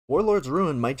Warlord's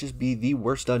Ruin might just be the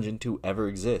worst dungeon to ever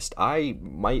exist. I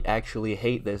might actually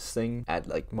hate this thing at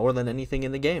like more than anything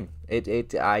in the game. It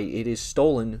has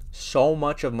stolen so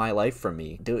much of my life from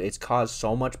me. Dude, it's caused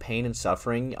so much pain and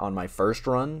suffering on my first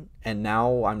run, and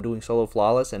now I'm doing solo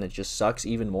flawless and it just sucks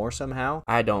even more somehow.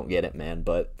 I don't get it, man.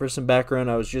 But for some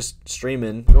background, I was just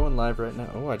streaming, going live right now.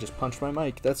 Oh, I just punched my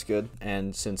mic. That's good.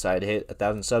 And since I'd hit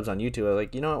 1,000 subs on YouTube, I was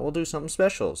like, you know what, we'll do something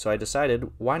special. So I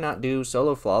decided, why not do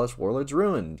solo flawless Warlord's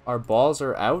Ruin? Our balls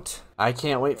are out. I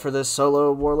can't wait for this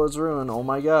solo Warlord's Ruin. Oh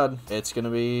my god. It's gonna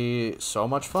be so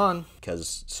much fun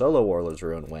because solo Warlord's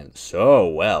Ruin went so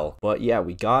well. But yeah,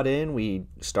 we got in, we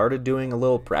started doing a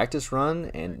little practice run,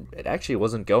 and it actually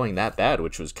wasn't going that bad,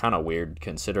 which was kind of weird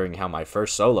considering how my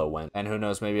first solo went. And who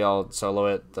knows, maybe I'll solo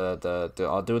it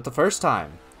I'll do it the first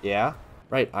time. Yeah.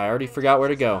 Right, I already forgot where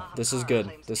to go. This is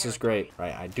good. This is great.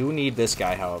 Right, I do need this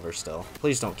guy, however, still.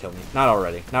 Please don't kill me. Not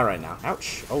already. Not right now.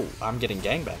 Ouch. Oh, I'm getting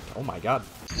gangbanged. Oh my god.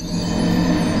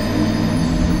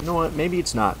 You know what? Maybe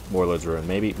it's not Warlord's Ruin.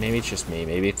 Maybe it's just me.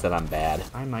 Maybe it's that I'm bad.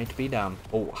 I might be down.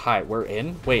 Oh, hi. We're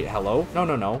in? Wait, hello?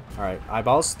 No. Alright,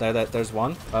 eyeballs. There's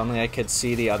one. If only I could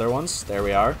see the other ones. There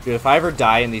we are. Dude, if I ever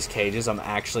die in these cages, I'm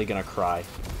actually gonna cry.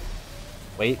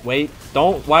 Wait,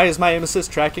 don't. Why is my aim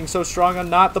assist tracking so strong? I'm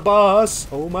not the boss.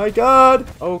 Oh my god.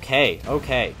 Okay.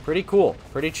 Pretty cool.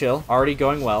 Pretty chill. Already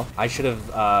going well. I should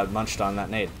have munched on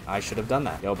that nade. I should have done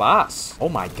that. Yo, boss. Oh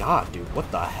my god, dude. What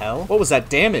the hell? What was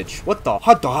that damage? What the?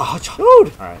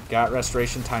 Dude. Alright, got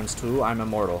restoration ×2. I'm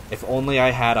immortal. If only I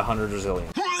had 100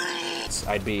 resilience.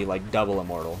 I'd be like double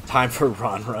immortal. Time for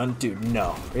run. Dude,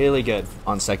 no. Really good.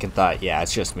 On second thought, yeah,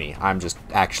 it's just me. I'm just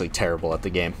actually terrible at the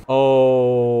game.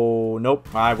 Oh, nope.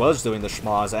 I was doing the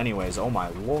schmoz anyways. Oh my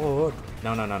lord.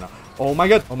 No. Oh my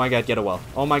god, get a well.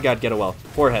 Oh my god, get a well.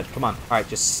 Forehead, come on. Alright,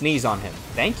 just sneeze on him.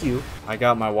 Thank you. I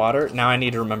got my water. Now I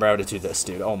need to remember how to do this,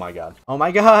 dude. Oh my god. Oh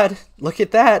my god. Look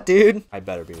at that, dude. I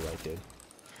better be right, dude.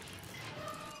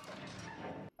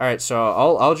 Alright, so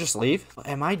I'll just leave.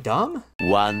 Am I dumb?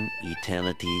 One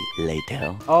eternity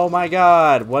later. Oh my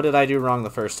god, what did I do wrong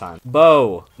the first time?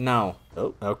 Bow. No.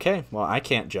 Oh, okay. Well, I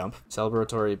can't jump.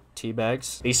 Celebratory tea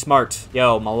bags. Be smart.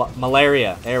 Yo,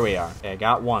 malaria. There we are. Okay, I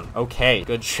got one. Okay,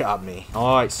 good job, me.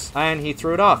 Nice. And he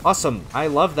threw it off. Awesome. I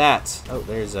love that. Oh,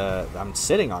 there's I'm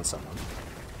sitting on someone.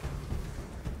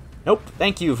 Nope.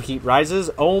 Thank you, heat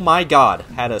rises. Oh my god.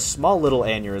 Had a small little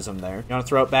aneurysm there. You want to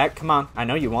throw it back? Come on. I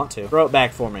know you want to. Throw it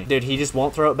back for me. Dude, he just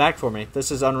won't throw it back for me. This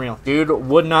is unreal. Dude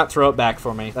would not throw it back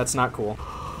for me. That's not cool.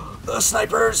 The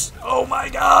snipers. Oh my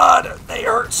god. They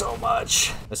hurt so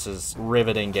much. This is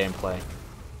riveting gameplay.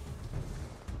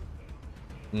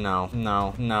 No.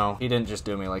 He didn't just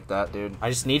do me like that, dude. I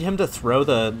just need him to throw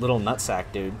the little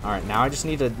nutsack, dude. All right, now I just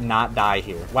need to not die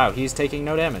here. Wow, he's taking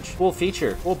no damage. Cool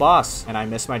feature. Cool boss. And I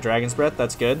missed my dragon's breath.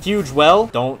 That's good. Huge well.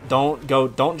 Don't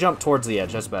jump towards the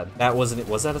edge. That's bad. That wasn't it.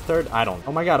 Was that a third? I don't.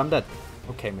 Oh my god, I'm dead.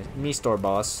 Okay, me store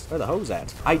boss. Where the hose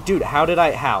at? Dude, how did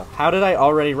I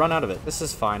already run out of it? This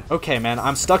is fine. Okay, man,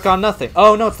 I'm stuck on nothing.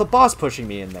 Oh, no, it's the boss pushing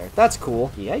me in there. That's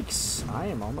cool. Yikes. I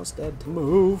am almost dead.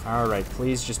 Move. All right,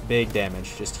 please, just big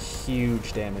damage. Just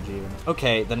huge damage even.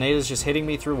 Okay, the nade is just hitting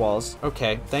me through walls.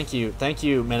 Okay, thank you,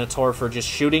 Minotaur, for just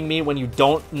shooting me when you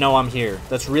don't know I'm here.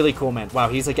 That's really cool, man. Wow,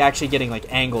 he's like actually getting like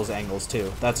angles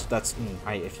too.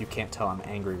 If you can't tell, I'm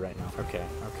angry right now. Okay.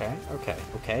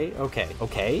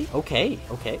 Wait.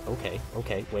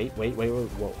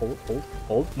 Whoa,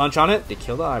 hold. Munch on it to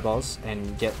kill the eyeballs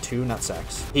and get 2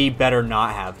 nutsacks. He better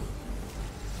not have.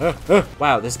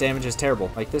 Wow, this damage is terrible.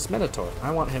 Like this Minotaur.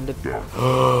 I want him to...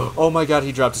 Oh my god,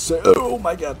 he dropped oh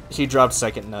my god. He dropped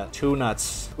second nut. 2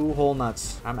 nuts. 2 whole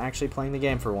nuts. I'm actually playing the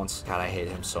game for once. God, I hate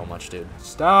him so much, dude.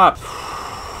 Stop.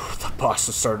 The boss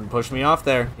was starting to push me off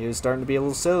there. He was starting to be a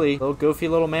little silly. Little goofy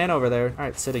little man over there.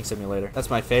 Alright, sitting simulator.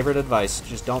 That's my favorite advice.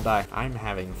 Just don't die. I'm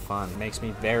having fun. It makes me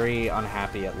very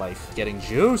unhappy at life. Getting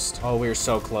juiced. Oh, we were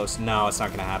so close. No, it's not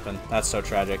gonna happen. That's so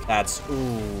tragic.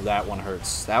 Ooh, that one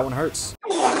hurts. That one hurts.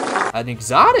 An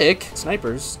exotic?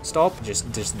 Snipers. Stop.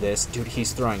 Just this. Dude,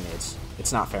 he's throwing nades.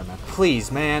 It's not fair, man.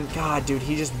 Please, man. God, dude,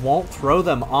 he just won't throw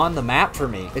them on the map for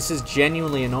me. This is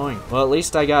genuinely annoying. Well, at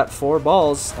least I got 4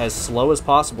 balls as slow as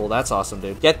possible. That's awesome,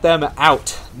 dude. Get them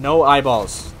out. No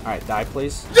eyeballs. All right, die,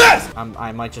 please. Yes!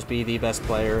 I might just be the best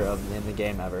player in the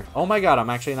game ever. Oh my god, I'm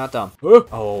actually not dumb.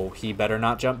 Oh, he better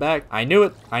not jump back. I knew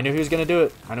it. I knew he was gonna do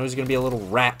it. I knew he was gonna be a little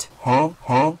rat. What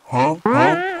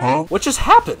just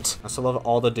happened? I still love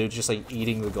all the dudes just like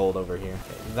eating the gold over here.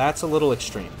 Okay, that's a little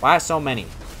extreme. Why so many?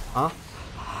 Huh?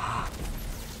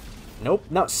 Nope.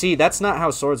 No, see, that's not how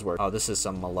swords work. Oh, this is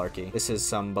some malarkey. This is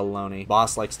some baloney.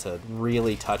 Boss likes to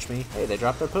really touch me. Hey, they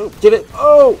dropped their poop. Give it.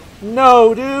 Oh,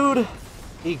 no, dude.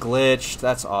 He glitched.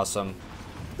 That's awesome.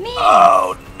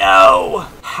 Oh, no!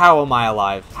 How am I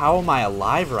alive? How am I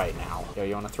alive right now? Yo,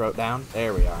 you want to throw it down?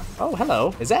 There we are. Oh,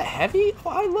 hello. Is that heavy? Oh,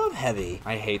 I love heavy.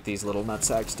 I hate these little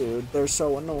nutsacks, dude. They're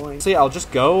so annoying. See, I'll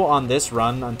just go on this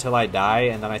run until I die,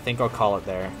 and then I think I'll call it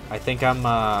there. I think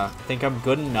I'm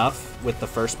good enough with the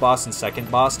first boss and second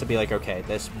boss to be like, okay,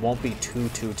 this won't be too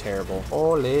terrible.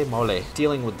 Ole mole.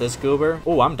 Dealing with this goober.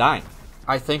 Oh, I'm dying.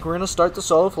 I think we're gonna start the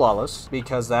solo flawless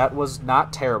because that was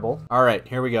not terrible. All right,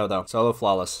 here we go though. Solo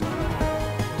flawless.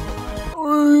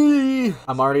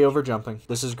 I'm already over jumping.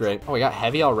 This is great. Oh, we got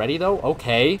heavy already though?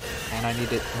 Okay. And I need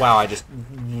to, wow, I just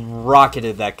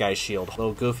rocketed that guy's shield.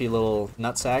 Little goofy little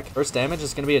nutsack. First damage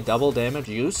is gonna be a double damage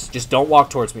use. Just don't walk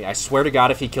towards me. I swear to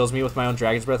God, if he kills me with my own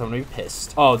dragon's breath, I'm gonna be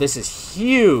pissed. Oh, this is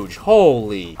huge.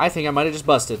 Holy. I think I might have just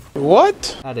busted.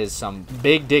 What? That is some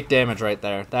big dick damage right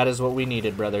there. That is what we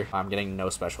needed, brother. I'm getting no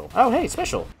special. Oh, hey,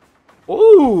 special.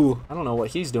 Ooh, I don't know what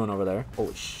he's doing over there.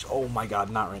 Holy oh my God,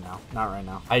 not right now. Not right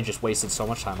now. I just wasted so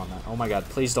much time on that. Oh my God,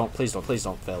 please don't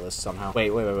fail this somehow.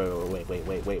 Wait. Oh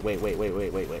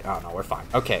no, we're fine.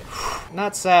 Okay.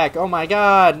 Nutsack. Oh my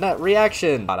God, nut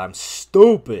reaction. God, I'm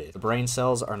stupid. The brain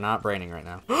cells are not braining right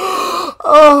now.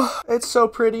 Oh, it's so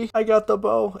pretty. I got the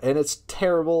bow and it's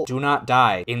terrible. Do not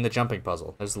die in the jumping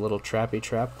puzzle. There's a little trappy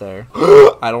trap there.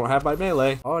 I don't have my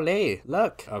melee. Ole,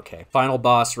 look. Okay. Final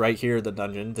boss right here in the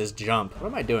dungeon. This jump. What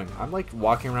am I doing? I'm like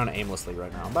walking around aimlessly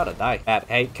right now. I'm about to die. Bad.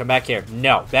 Hey, come back here.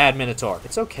 No. Bad Minotaur.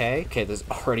 It's okay. Okay, there's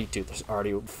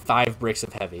already 5 bricks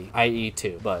of heavy, i.e.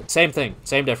 2. But same thing.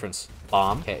 Same difference.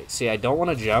 Bomb. Okay, see, I don't want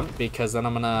to jump because then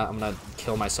I'm gonna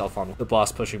kill myself on the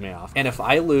boss pushing me off. And if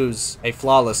I lose a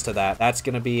flawless to that, that's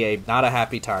gonna be not a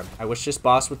happy time. I wish this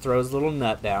boss would throw his little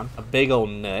nut down. A big old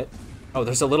nut. Oh,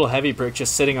 there's a little heavy brick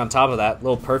just sitting on top of that.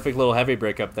 Little perfect little heavy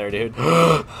brick up there, dude.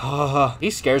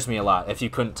 He scares me a lot, if you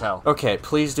couldn't tell. Okay,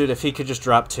 please, dude, if he could just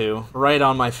drop 2 right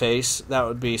on my face, that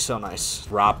would be so nice.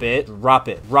 Drop it. Drop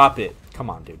it. Drop it. Come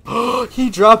on, dude. He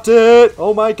dropped it!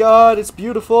 Oh my God, it's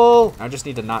beautiful! Now I just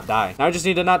need to not die. Now I just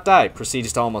need to not die.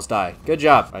 Proceeds to almost die. Good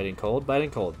job. Biting cold, biting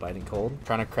cold, biting cold.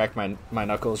 Trying to crack my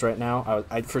knuckles right now.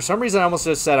 I for some reason, I almost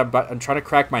just said I'm trying to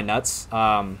crack my nuts.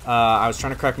 I was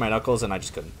trying to crack my knuckles and I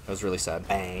just couldn't. I was really sad.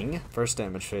 Bang. First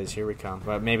damage phase, here we come.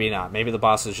 But maybe not. Maybe the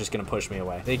boss is just gonna push me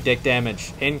away. Big dick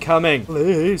damage. Incoming.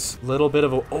 Please. Little bit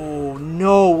of a, oh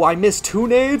no, I missed 2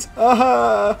 nades?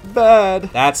 Bad.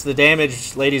 That's the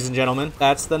damage, ladies and gentlemen.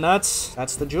 That's the nuts.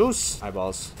 That's the juice.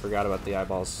 Eyeballs. Forgot about the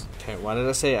eyeballs. Okay, why did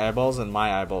I say eyeballs and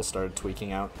my eyeballs started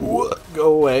tweaking out?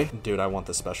 Go away. Dude, I want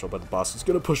this special, but the boss is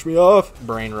gonna push me off.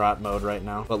 Brain rot mode right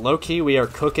now. But low-key, we are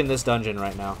cooking this dungeon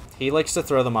right now. He likes to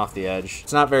throw them off the edge.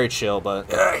 It's not very chill, but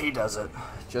yeah, he does it.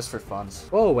 Just for funs.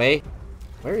 Go away.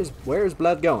 Where is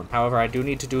blood going? However, I do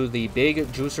need to do the big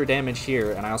juicer damage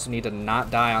here, and I also need to not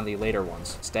die on the later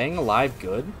ones. Staying alive,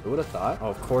 good. Who would have thought? Oh,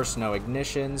 of course, no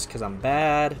ignitions, because I'm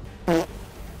bad. I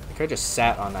think I just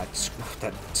sat on that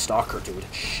stalker, dude.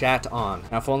 Shat on.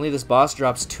 Now, if only this boss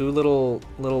drops 2 little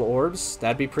orbs,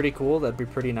 that'd be pretty cool. That'd be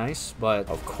pretty nice. But,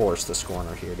 of course, the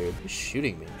scorner here, dude. He's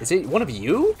shooting me. Is it one of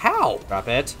you? How? Drop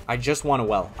it. I just want a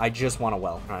well. I just want a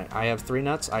well. All right, I have 3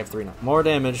 nuts. I have 3 nuts. More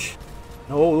damage.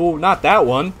 Oh, not that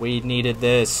one. We needed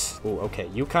this. Oh, okay.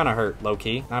 You kind of hurt,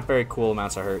 low-key. Not very cool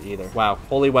amounts of hurt either. Wow.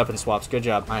 Holy weapon swaps. Good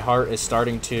job. My heart is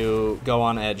starting to go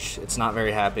on edge. It's not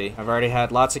very happy. I've already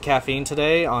had lots of caffeine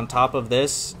today. On top of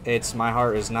this, my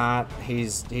heart is not,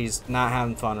 he's not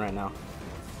having fun right now.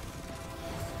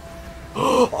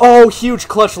 Oh, huge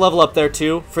clutch level up there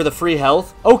too for the free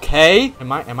health. Okay. Am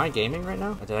I gaming right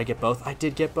now? Did I get both? I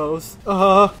did get both.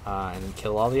 And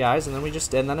kill all the eyes, and then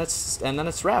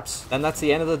it's wraps. And that's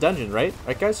the end of the dungeon, right?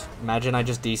 Right, guys? Imagine I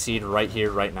just DC'd right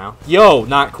here, right now. Yo,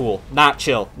 not cool. Not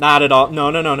chill. Not at all. No.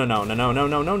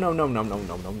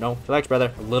 Relax,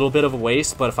 brother. A little bit of a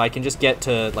waste, but if I can just get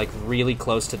to like really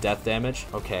close to death damage.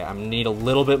 Okay, I need a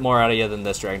little bit more out of you than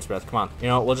this Dragon's Breath. Come on. You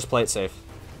know what? We'll just play it safe.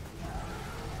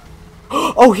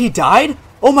 Oh, he died?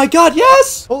 Oh my God,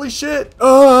 yes! Holy shit.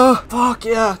 Fuck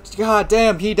yeah. God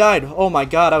damn, he died. Oh my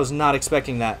God, I was not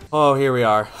expecting that. Oh, here we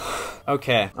are.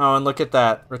 Okay. Oh, and look at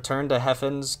that. Return to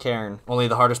Heffen's Cairn. Only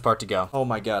the hardest part to go. Oh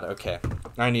my God, okay.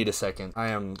 I need a second.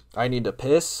 I need to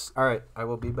piss. All right, I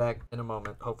will be back in a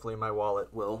moment. Hopefully my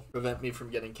wallet will prevent me from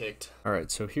getting kicked. All right,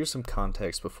 so here's some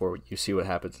context before you see what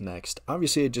happens next.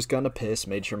 Obviously, I just gone to piss,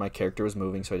 made sure my character was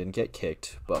moving so I didn't get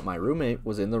kicked, but my roommate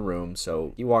was in the room,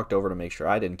 so he walked over to make sure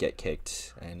I didn't get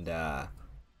kicked, and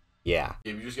yeah.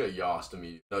 You just got yossed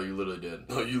immediately. No, you literally did.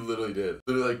 No, you literally did.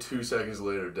 Literally like 2 seconds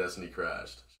later, Destiny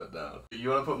crashed. No. You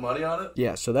want to put money on it?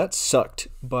 Yeah, so that sucked,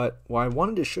 but why I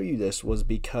wanted to show you this was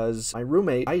because my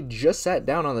roommate, I just sat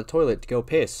down on the toilet to go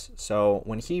piss, so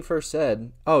when he first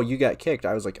said, oh, you got kicked,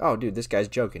 I was like, oh, dude, this guy's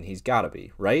joking, he's gotta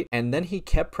be, right? And then he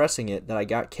kept pressing it that I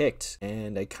got kicked,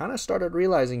 and I kind of started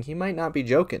realizing he might not be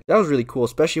joking. That was really cool,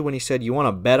 especially when he said, you want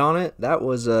to bet on it? That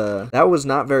was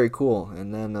not very cool,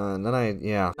 and then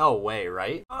yeah. No way,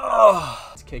 right? Oh,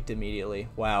 it's kicked immediately.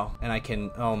 Wow. And I can,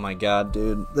 oh my god,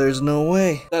 dude, there's no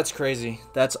way. That's crazy.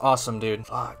 That's awesome, dude.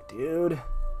 Fuck, dude.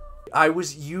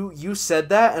 You said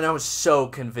that, and I was so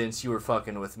convinced you were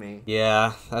fucking with me.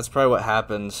 Yeah, that's probably what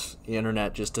happens. The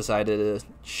internet just decided to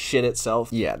shit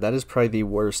itself. Yeah, that is probably the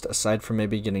worst, aside from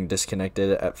maybe getting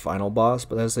disconnected at Final Boss,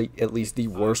 but that's like at least the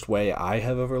worst way I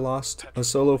have ever lost a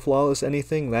solo flawless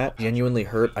anything. That genuinely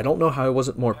hurt. I don't know how I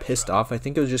wasn't more pissed off. I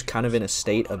think I was just kind of in a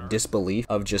state of disbelief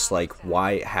of just like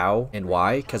why, how, and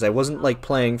why, because I wasn't like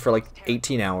playing for like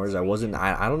 18 hours. I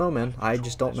don't know, man. I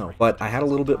just don't know. But I had a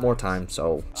little bit more time,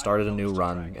 so started a new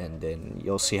run, and then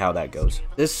you'll see how that goes.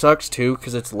 This sucks too,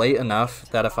 because it's late enough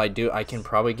that if I do, I can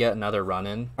probably get another run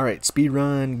in. All right, speed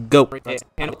run, go.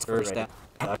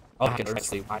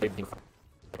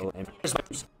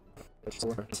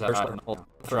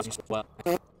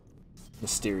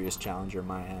 Mysterious challenger,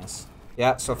 my ass.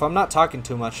 Yeah, so if I'm not talking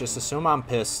too much, just assume I'm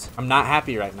pissed. I'm not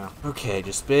happy right now. Okay,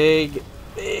 just big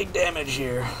damage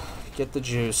here. Get the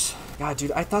juice. God,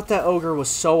 dude, I thought that ogre was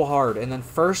so hard, and then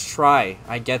first try,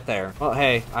 I get there. Well,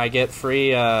 hey, I get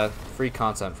free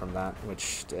content from that,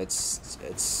 which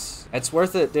it's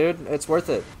worth it, dude. It's worth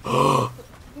it.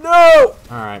 No!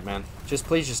 Alright, man.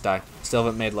 Please just die. Still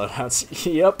haven't made loadouts.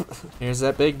 Yep. Here's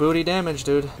that big booty damage,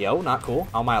 dude. Yo, not cool.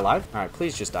 How am I alive? Alright,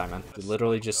 please just die, man. Dude,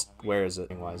 literally just, where is it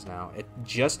wise now? It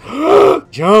just,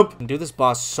 jump! And do this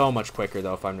boss so much quicker,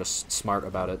 though, if I'm just smart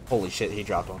about it. Holy shit, he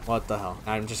dropped one. What the hell?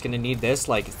 I'm just gonna need this,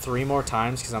 like, 3 more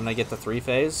times, because I'm gonna get the 3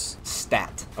 phase.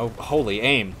 Stat. Oh, holy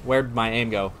aim. Where'd my aim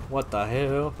go? What the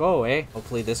hell? Go away.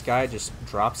 Hopefully this guy just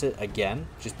drops it again.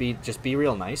 Just be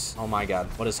real nice. Oh my god.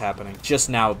 What is happening? Just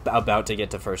now about to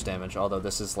get to first damage, although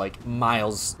this is like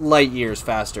light years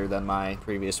faster than my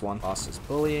previous one. Boss is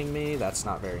bullying me. That's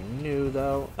not very new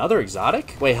though. Another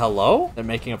exotic? Wait, hello? They're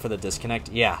making up for the disconnect?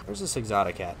 Yeah. Where's this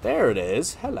exotic at? There it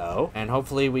is. Hello. And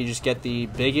hopefully we just get the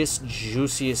biggest,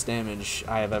 juiciest damage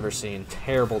I have ever seen.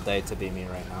 Terrible day to be me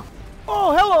right now.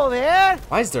 Oh, hello there!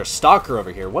 Why is there a stalker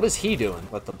over here? What is he doing?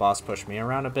 Let the boss push me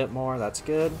around a bit more. That's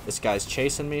good. This guy's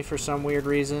chasing me for some weird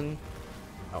reason.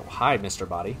 Oh, hi, Mr.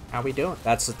 Body. How we doing?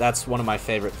 That's one of my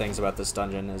favorite things about this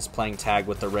dungeon is playing tag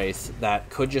with the Wraith that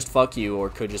could just fuck you or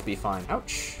could just be fine.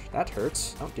 Ouch. That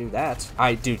hurts. Don't do that.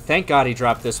 Dude, thank God he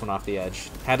dropped this one off the edge.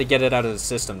 Had to get it out of the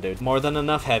system, dude. More than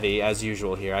enough heavy, as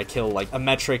usual here. I kill, like, a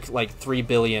metric, like, 3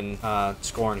 billion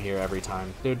scorn here every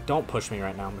time. Dude, don't push me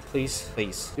right now. Please.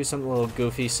 Please. Do something a little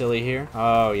goofy, silly here.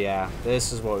 Oh, yeah.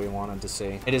 This is what we wanted to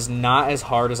see. It is not as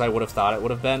hard as I would have thought it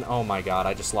would have been. Oh, my God.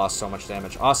 I just lost so much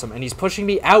damage. Awesome. And he's pushing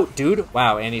me out, dude.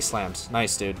 Wow, and he slams.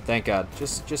 Nice, dude. Thank God.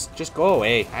 Just go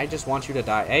away. I just want you to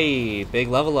die. Hey, big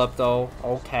level up, though.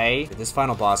 Okay. This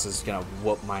final boss is gonna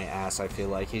whoop my ass, I feel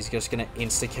like. He's just gonna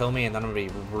insta-kill me, and then I'm gonna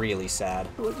be really sad.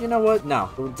 You know what? No.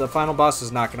 The final boss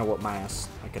is not gonna whoop my ass.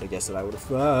 I could have guessed that I would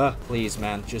have. Please,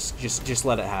 man. Just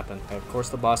let it happen. Okay, of course,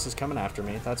 the boss is coming after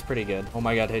me. That's pretty good. Oh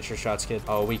my God, hit your shots, kid.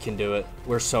 Oh, we can do it.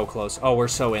 We're so close. Oh, we're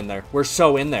so in there. We're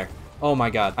so in there. Oh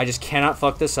my God. I just cannot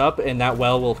fuck this up, and that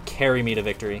well will carry me to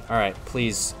victory. All right,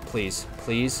 please, please,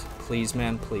 please, please,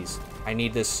 man, please. I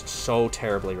need this so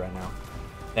terribly right now.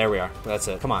 There we are. That's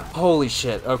it. Come on. Holy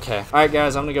shit. Okay. All right,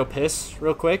 guys. I'm gonna go piss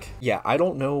real quick. Yeah, I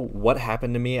don't know what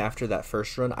happened to me after that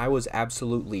first run. I was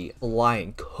absolutely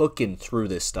flying, cooking through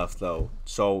this stuff, though.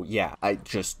 So, yeah, I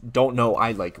just don't know.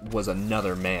 I, like, was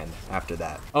another man after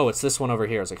that. Oh, it's this one over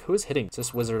here. I was like, who is hitting? Is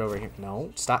this wizard over here?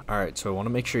 No. Stop. All right, so I want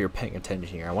to make sure you're paying attention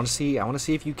here. I want to see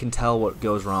if you can tell what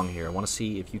goes wrong here. I want to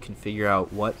see if you can figure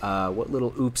out what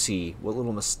little oopsie, what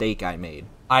little mistake I made.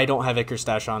 I don't have Icar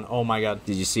Stash on. Oh my God.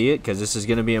 Did you see it? Because this is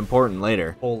going to be important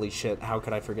later. Holy shit. How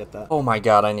could I forget that? Oh my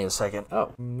God. I need a second.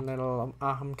 Oh. Little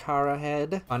Ahamkara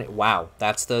head. On it. Wow.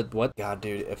 That's the... What? God,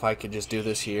 dude. If I could just do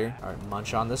this here. All right.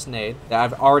 Munch on this nade.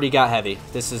 I've already got heavy.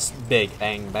 This is big.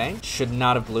 Bang, bang. Should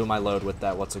not have blew my load with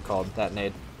that. What's it called? That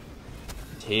nade.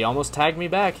 He almost tagged me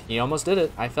back. He almost did it.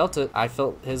 I felt it. I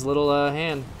felt his little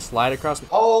hand slide across me.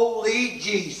 Holy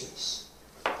Jesus.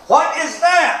 What is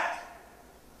that?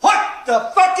 What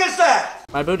the fuck is that?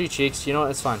 My booty cheeks, you know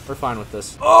what? It's fine. We're fine with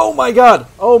this. Oh my God!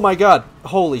 Oh my God!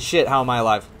 Holy shit, how am I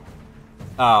alive?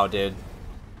 Oh, dude.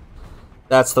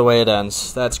 That's the way it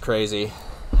ends. That's crazy.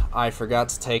 I forgot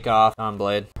to take off on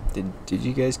blade. Did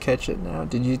you guys catch it now?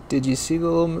 Did you see the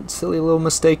little silly little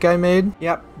mistake I made?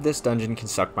 Yep, this dungeon can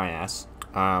suck my ass.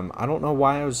 I don't know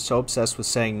why I was so obsessed with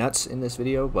saying nuts in this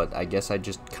video, but I guess I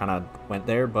just kind of went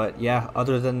there. But yeah,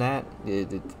 other than that,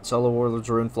 solo Warlords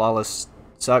Ruin Flawless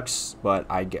sucks, but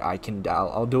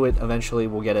I'll do it eventually.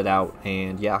 We'll get it out,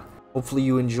 and yeah. Hopefully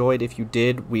you enjoyed. If you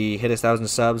did, we hit 1,000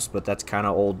 subs, but that's kind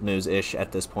of old news-ish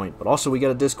at this point. But also we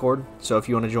got a Discord, so if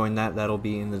you want to join that, that'll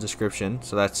be in the description.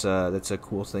 So that's a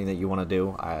cool thing that you want to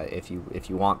do if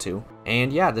you want to.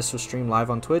 And yeah, this was streamed live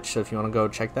on Twitch, so if you want to go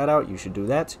check that out, you should do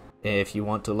that. If you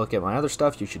want to look at my other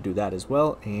stuff, you should do that as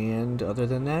well. And other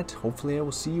than that, hopefully I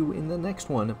will see you in the next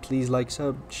one. Please like,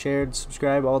 sub, share,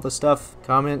 subscribe, all the stuff.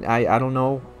 Comment, I don't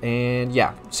know. And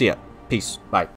yeah, see ya. Peace. Bye.